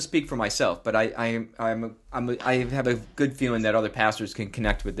I'll just speak for myself. But I have a good feeling that other pastors can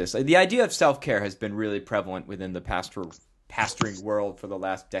connect with this. The idea of self-care has been really prevalent within the pastoring world for the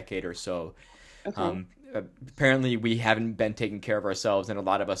last decade or so. Okay. Apparently, we haven't been taking care of ourselves, and a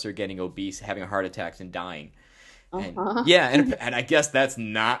lot of us are getting obese, having heart attacks, and dying. And, and I guess that's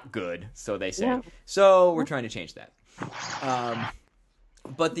not good, so they say. Yeah. So we're trying to change that.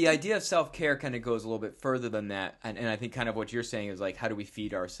 But the idea of self-care kind of goes a little bit further than that. And I think kind of what you're saying is like, how do we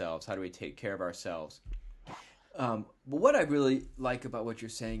feed ourselves? How do we take care of ourselves? But what I really like about what you're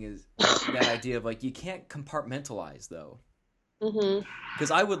saying is that idea of like, you can't compartmentalize though.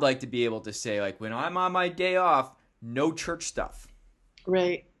 Because I would like to be able to say like, when I'm on my day off, no church stuff.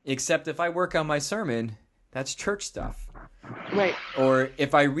 Right. Except if I work on my sermon, that's church stuff. Right. Or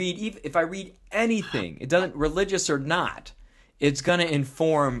if I read anything, it doesn't, religious or not, it's going to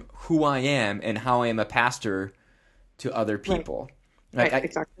inform who I am and how I am a pastor to other people. Right,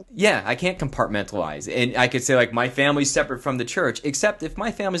 exactly. Yeah, I can't compartmentalize. And I could say, like, my family's separate from the church, except if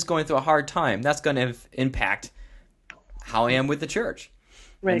my family's going through a hard time, that's going to impact how I am with the church.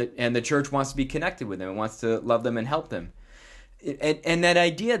 Right. And the church wants to be connected with them and wants to love them and help them. And that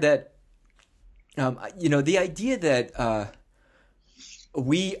idea that, the idea that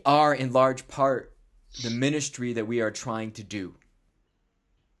we are in large part the ministry that we are trying to do.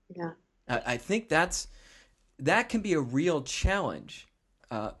 Yeah. I think that can be a real challenge,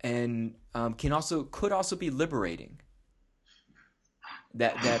 and could also be liberating.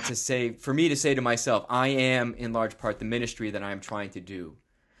 That to say, for me to say to myself, I am in large part the ministry that I am trying to do,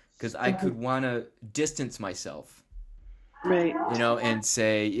 because I could want to distance myself, right? And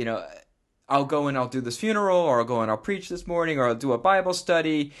say, I'll go and I'll do this funeral, or I'll go and I'll preach this morning, or I'll do a Bible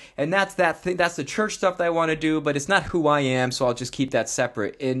study, and that's that thing. That's the church stuff that I want to do, but it's not who I am, so I'll just keep that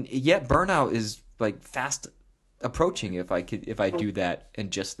separate. And yet, burnout is like fast approaching if I do that and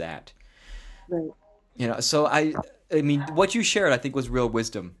just that. Right. So I mean, what you shared, I think, was real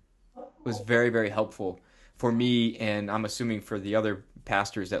wisdom. It was very, very helpful for me, and I'm assuming for the other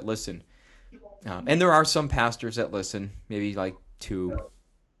pastors that listen. And there are some pastors that listen, maybe like 2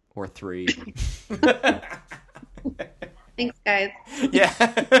 or 3. Thanks, guys. Yeah.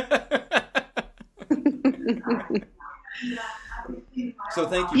 So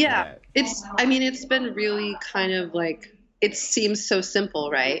thank you for that. It's been really kind of like, it seems so simple,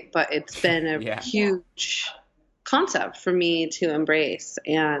 right? But it's been a huge concept for me to embrace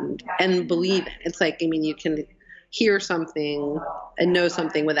and believe in. It's like, you can hear something and know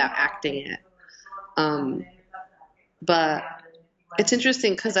something without acting it. But it's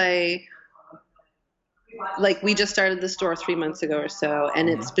interesting because we just started the store 3 months ago or so, and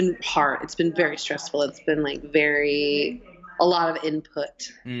it's been hard. It's been very stressful. It's been like a lot of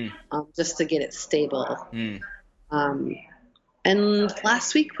input just to get it stable. And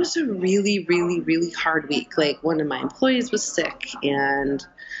last week was a really, really, really hard week. Like, one of my employees was sick, and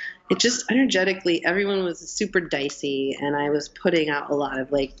it just energetically, everyone was super dicey, and I was putting out a lot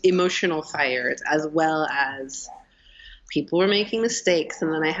of like emotional fires, as well as people were making mistakes,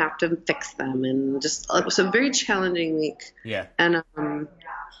 and then I have to fix them, and just, it was a very challenging week. Yeah. And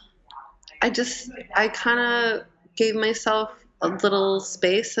I kind of gave myself a little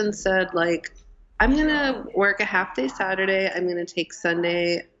space and said, like, I'm going to work a half day Saturday. I'm going to take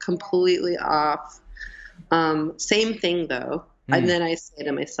Sunday completely off. Same thing though. And then I say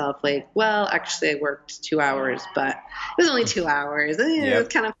to myself, like, well, actually I worked 2 hours, but it was only 2 hours. It was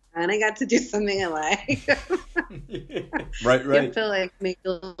kind of fun. I got to do something I like. Right. I feel like make a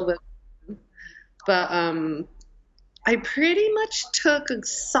little bit. But I pretty much took a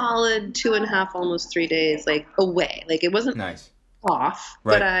solid 2.5, almost 3 days, like, away. Like, it wasn't off,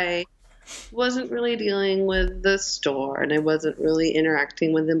 but I wasn't really dealing with the store, and I wasn't really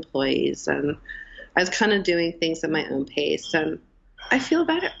interacting with employees, and I was kind of doing things at my own pace, and I feel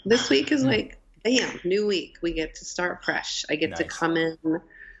better. This week is like, bam, new week. We get to start fresh. I get to come in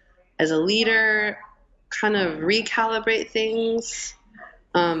as a leader, kind of recalibrate things,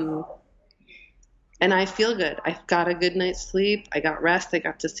 and I feel good. I got a good night's sleep. I got rest. I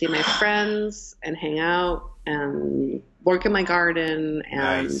got to see my friends and hang out, and work in my garden,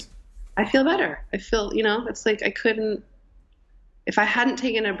 and Nice. I feel better. I feel, it's like if I hadn't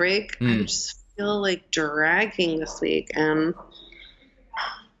taken a break, I would just feel like dragging this week,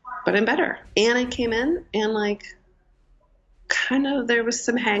 but I'm better. And I came in and like, kind of, there was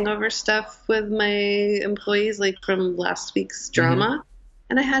some hangover stuff with my employees, like from last week's drama.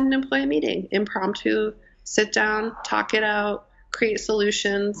 And I had an employee meeting, impromptu, sit down, talk it out, create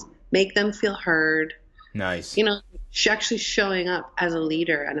solutions, make them feel heard. Nice. Actually showing up as a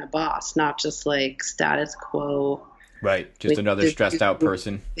leader and a boss, not just like status quo. Right. Just another stressed out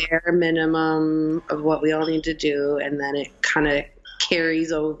person. Bare minimum of what we all need to do. And then it kind of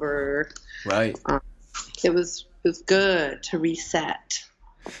carries over. Right. It was good to reset.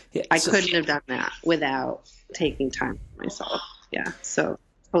 Yeah, I couldn't have done that without taking time for myself. Yeah. So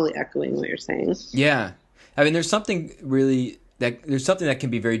totally echoing what you're saying. Yeah. I mean, there's something that can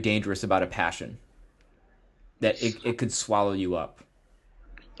be very dangerous about a passion. That it could swallow you up.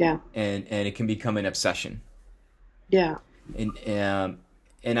 Yeah. And it can become an obsession. Yeah. And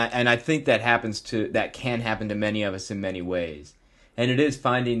I think that can happen to many of us in many ways. And it is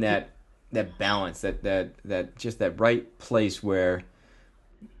finding that balance, that just that right place where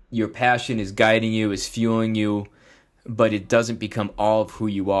your passion is guiding you, is fueling you, but it doesn't become all of who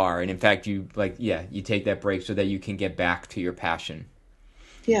you are. And in fact, you take that break so that you can get back to your passion.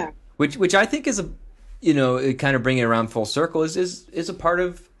 Yeah. Which I think is it kind of bringing it around full circle is a part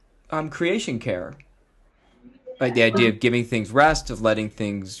of creation care. Like the idea of giving things rest, of letting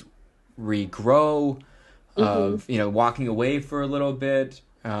things regrow, of walking away for a little bit.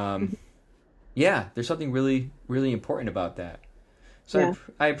 Yeah, there's something really, really important about that. So yeah.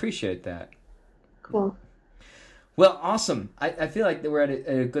 I appreciate that. Cool. Well, awesome. I feel like we're at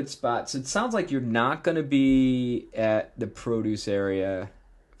a good spot. So it sounds like you're not going to be at the produce area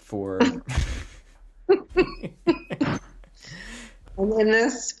for... I'm in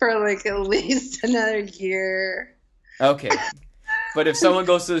this for like at least another year. Okay. But if someone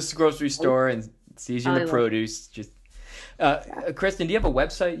goes to the grocery store and sees you in the produce, just... Kristen, do you have a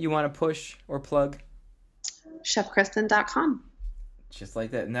website you want to push or plug? ChefKristen.com. Just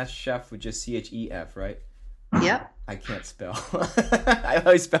like that. And that's chef with just CHEF, right? Yep. I can't spell. I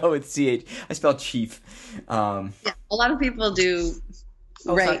always spell with CH. I spell chief. Yeah, a lot of people do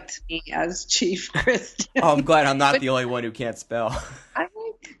write me as Chief Kristen. Oh, I'm glad I'm not the only one who can't spell.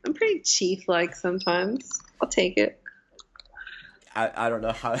 I'm pretty chief-like sometimes. I'll take it. I don't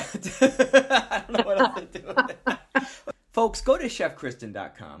know how. I don't know what else to do with it. Folks, go to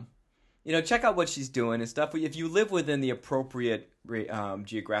chefkristen.com. Check out what she's doing and stuff. If you live within the appropriate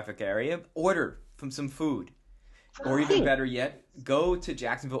geographic area, order from some food. Or even better yet, go to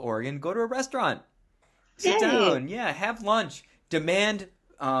Jacksonville, Oregon. Go to a restaurant. Sit down. Yeah, have lunch. Demand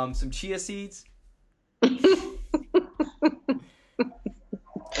some chia seeds. Or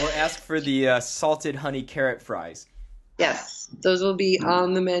ask for the salted honey carrot fries. Yes, those will be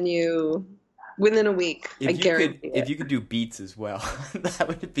on the menu within a week. I guarantee it. If you could do beets as well, that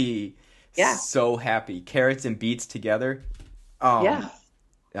would be so happy. Carrots and beets together. Oh, yeah.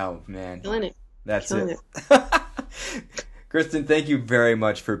 Oh, man. Killing it. That's it. Kristen, thank you very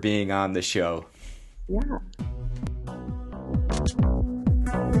much for being on the show. Yeah.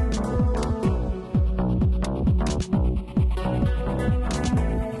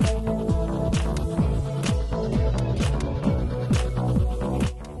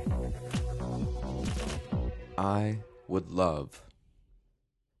 I would love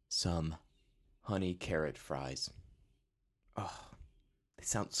some honey carrot fries. Oh, they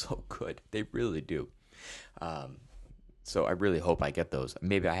sound so good. They really do. So I really hope I get those.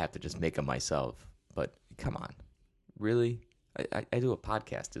 Maybe I have to just make them myself. But come on. Really? I do a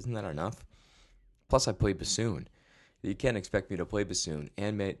podcast. Isn't that enough? Plus, I play bassoon. You can't expect me to play bassoon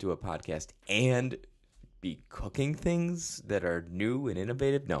and do a podcast and be cooking things that are new and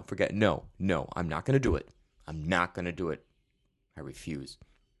innovative. No, forget. No, I'm not going to do it. I'm not going to do it. I refuse.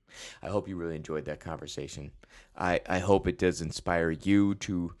 I hope you really enjoyed that conversation. I hope it does inspire you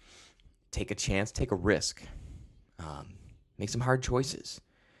to take a chance, take a risk, make some hard choices.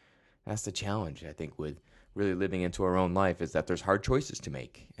 That's the challenge, I think, with really living into our own life, is that there's hard choices to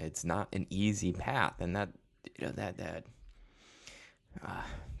make. It's not an easy path, and that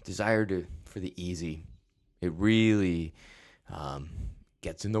desire for the easy, it really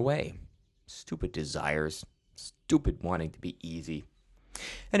gets in the way. Stupid desires, stupid wanting to be easy.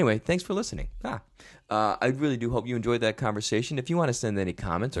 Anyway, thanks for listening. I really do hope you enjoyed that conversation. If you want to send any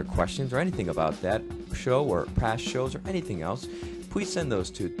comments or questions or anything about that show or past shows or anything else, please send those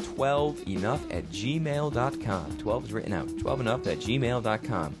to 12enough@gmail.com. 12 is written out.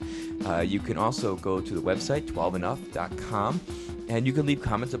 12enough@gmail.com. You can also go to the website 12enough.com, and you can leave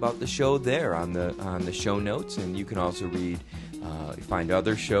comments about the show there on the show notes, and you can also find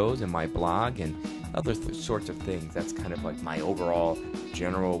other shows in my blog and other sorts of things. That's kind of like my overall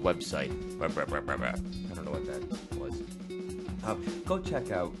general website. I don't know what that was. Go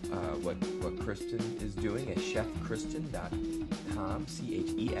check out what Kristen is doing at chefkristen.com,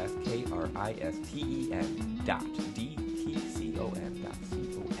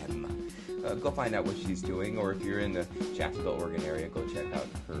 chefkristen.dtcom.com. Go find out what she's doing, or if you're in the Jacksonville, Oregon area, go check out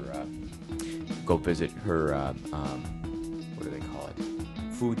her. Go visit her. What do they call it?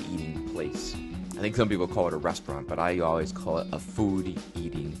 Food eating place. I think some people call it a restaurant, but I always call it a food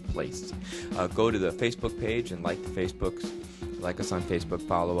eating place. Go to the Facebook page and like the Facebooks. Like us on Facebook,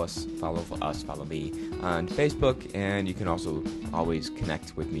 follow me on Facebook, and you can also always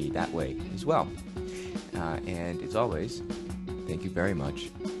connect with me that way as well. And as always, thank you very much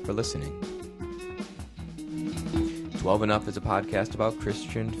for listening. 12 Enough is a podcast about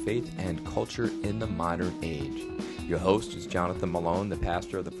Christian faith and culture in the modern age. Your host is Jonathan Malone, the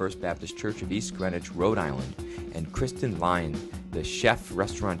pastor of the First Baptist Church of East Greenwich, Rhode Island, and Kristen Lyons, the chef,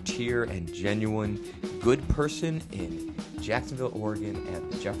 restaurateur, and genuine good person in Jacksonville, Oregon at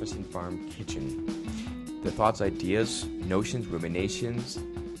the Jefferson Farm Kitchen. The thoughts, ideas, notions, ruminations,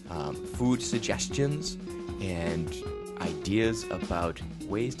 food suggestions, and ideas about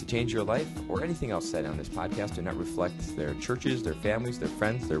ways to change your life, or anything else said on this podcast, do not reflect their churches, their families, their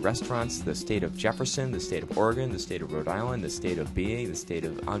friends, their restaurants, the state of Jefferson, the state of Oregon, the state of Rhode Island, the state of being, the state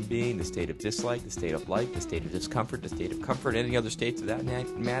of unbeing, the state of dislike, the state of like, the state of discomfort, the state of comfort, any other states of that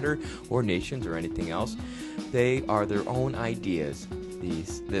matter, or nations, or anything else. They are their own ideas.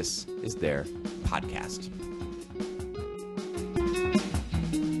 This is their podcast.